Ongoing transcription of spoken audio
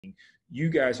You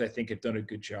guys, I think, have done a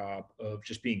good job of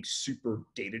just being super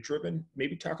data driven.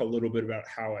 Maybe talk a little bit about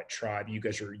how at Tribe you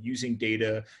guys are using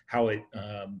data, how it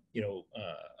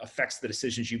affects the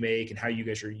decisions you make, and how you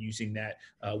guys are using that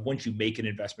once you make an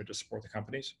investment to support the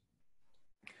companies.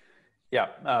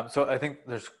 Yeah, so I think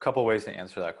there's a couple ways to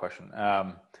answer that question.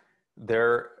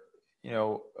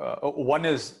 One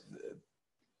is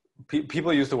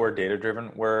people use the word data driven,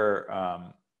 where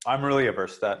I'm really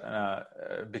averse to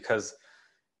that because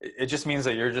it just means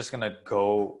that you're just going to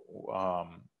go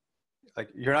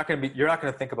you're not going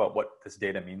to think about what this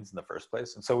data means in the first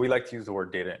place. And so we like to use the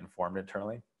word data informed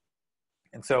internally.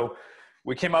 And so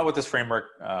we came out with this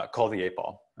framework called the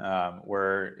 8-Ball,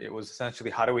 where it was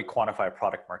essentially, how do we quantify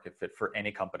product market fit for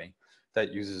any company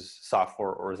that uses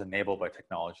software or is enabled by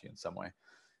technology in some way?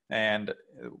 And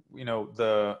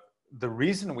the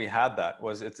reason we had that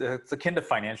was it's akin to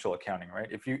financial accounting, right?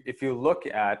 If you look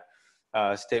at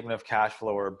statement of cash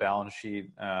flow or balance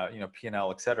sheet,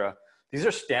 P&L, et cetera, these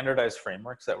are standardized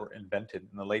frameworks that were invented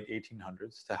in the late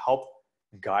 1800s to help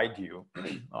guide you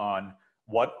on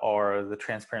what are the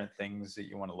transparent things that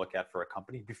you want to look at for a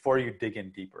company before you dig in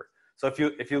deeper. So if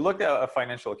you look at a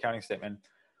financial accounting statement,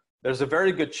 there's a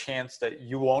very good chance that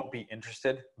you won't be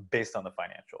interested based on the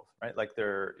financials, right? Like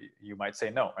you might say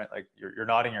no, right? Like you're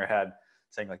nodding your head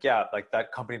saying like, yeah, like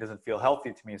that company doesn't feel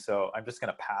healthy to me, so I'm just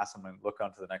going to pass and look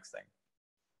on to the next thing.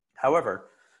 However,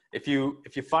 if you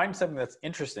find something that's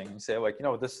interesting and say like,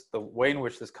 the way in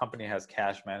which this company has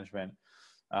cash management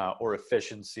or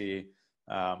efficiency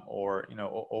or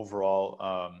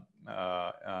overall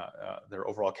their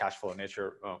overall cash flow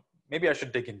nature, maybe I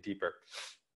should dig in deeper.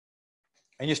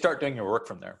 And you start doing your work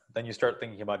from there. Then you start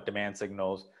thinking about demand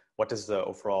signals. What does the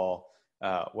overall,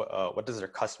 what does their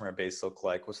customer base look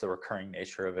like? What's the recurring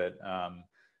nature of it?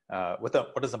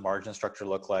 What does the margin structure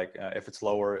look like? If it's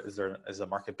lower, is the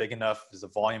market big enough? Is the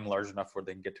volume large enough where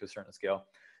they can get to a certain scale?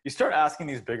 You start asking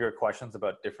these bigger questions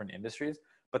about different industries,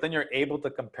 but then you're able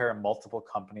to compare multiple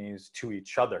companies to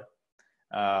each other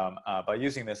by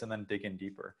using this and then dig in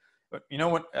deeper. But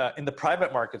in the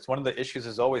private markets, one of the issues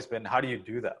has always been, how do you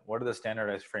do that? What are the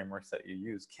standardized frameworks that you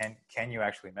use? Can you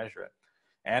actually measure it?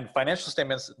 And financial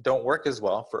statements don't work as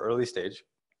well for early stage,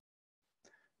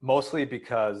 mostly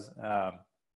because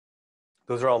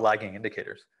those are all lagging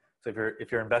indicators. So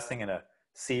if you're investing in a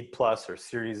seed plus or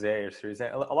Series A or Series A,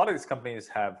 a lot of these companies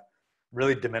have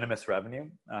really de minimis revenue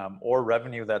or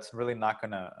revenue that's really not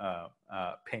going to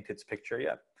paint its picture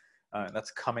yet.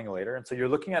 That's coming later. And so you're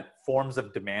looking at forms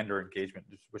of demand or engagement,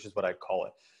 which is what I call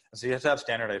it. And so you have to have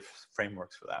standardized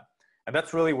frameworks for that. And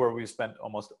that's really where we've spent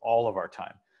almost all of our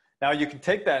time. Now you can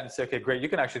take that and say, okay, great, you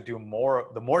can actually do more.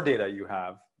 The more data you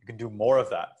have, you can do more of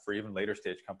that for even later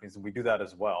stage companies. And we do that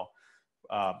as well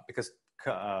because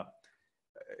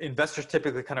investors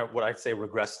typically kind of what I'd say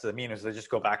regress to the mean is they just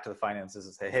go back to the finances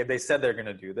and say, hey, they said they're going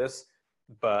to do this,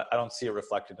 but I don't see it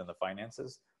reflected in the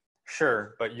finances.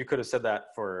 Sure, but you could have said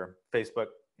that for Facebook,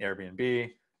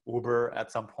 Airbnb, Uber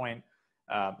at some point,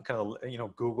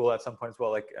 Google at some point as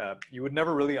well. Like you would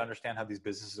never really understand how these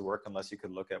businesses work unless you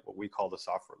could look at what we call the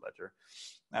software ledger,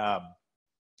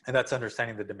 and that's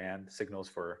understanding the demand signals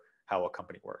for how a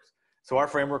company works. So our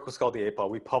framework was called the 8-Ball.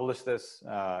 We published this,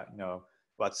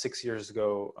 about 6 years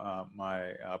ago.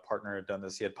 My partner had done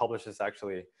this. He had published this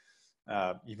actually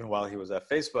even while he was at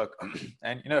Facebook.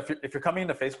 And if you're coming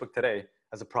into Facebook today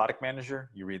as a product manager,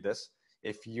 you read this.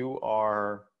 If you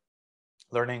are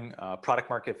learning product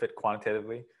market fit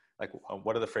quantitatively, like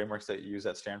what are the frameworks that you use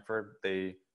at Stanford,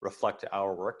 they reflect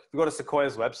our work. If you go to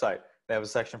Sequoia's website, they have a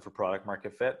section for product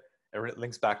market fit. It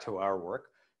links back to our work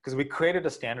because we created a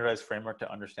standardized framework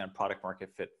to understand product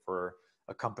market fit for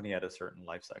a company at a certain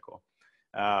life cycle.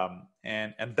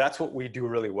 And that's what we do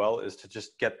really well, is to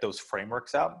just get those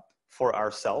frameworks out for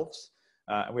ourselves.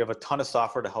 And we have a ton of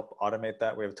software to help automate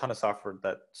that. We have a ton of software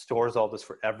that stores all this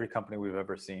for every company we've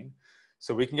ever seen.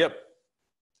 So we can get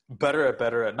better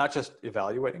at not just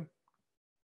evaluating,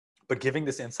 but giving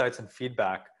this insights and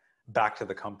feedback back to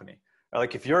the company.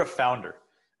 Like if you're a founder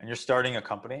and you're starting a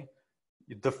company,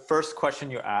 the first question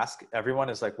you ask everyone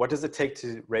is like, what does it take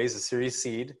to raise a Series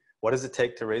Seed? What does it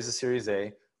take to raise a Series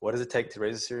A? What does it take to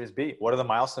raise a Series B? What are the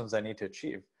milestones I need to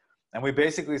achieve? And we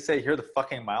basically say, here are the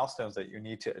fucking milestones that you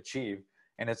need to achieve.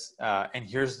 And it's and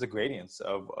here's the gradients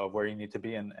of where you need to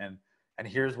be, and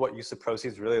here's what use of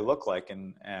proceeds really look like,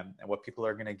 and what people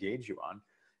are going to gauge you on.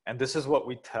 And this is what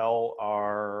we tell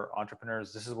our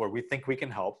entrepreneurs. This is where we think we can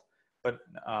help. But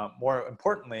more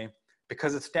importantly,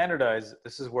 because it's standardized,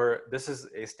 this is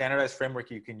a standardized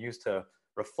framework you can use to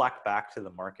reflect back to the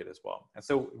market as well. And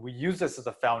so we use this as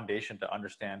a foundation to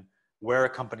understand where a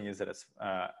company is at its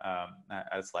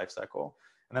life cycle.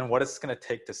 And then what is it going to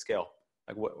take to scale?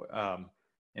 Like what,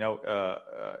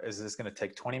 is this going to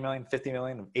take 20 million, 50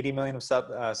 million, 80 million of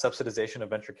subsidization of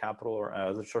venture capital or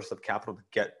other source of capital to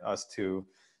get us to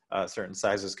a certain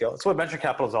size of scale? That's what venture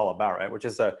capital is all about, right? Which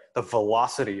is the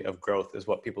velocity of growth is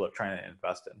what people are trying to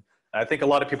invest in. And I think a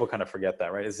lot of people kind of forget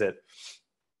that, right? Is it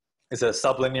a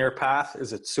sublinear path?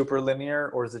 Is it super linear,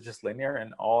 or is it just linear?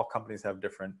 And all companies have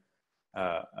different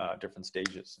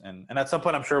stages. And at some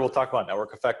point, I'm sure we'll talk about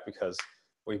network effect because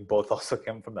we both also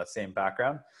come from that same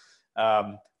background.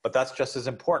 But that's just as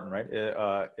important, right?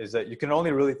 Is that you can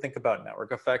only really think about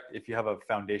network effect if you have a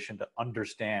foundation to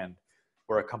understand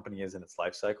where a company is in its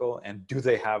life cycle and do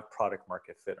they have product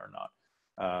market fit or not.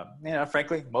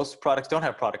 Frankly, most products don't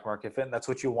have product market fit, and that's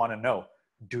what you want to know.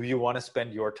 Do you want to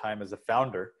spend your time as a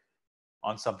founder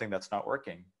on something that's not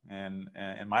working? And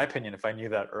in my opinion, if I knew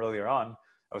that earlier on,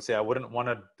 I would say I wouldn't want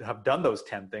to have done those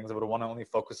 10 things. I would want to only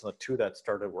focus on the 2 that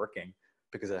started working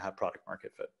because it had product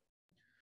market fit.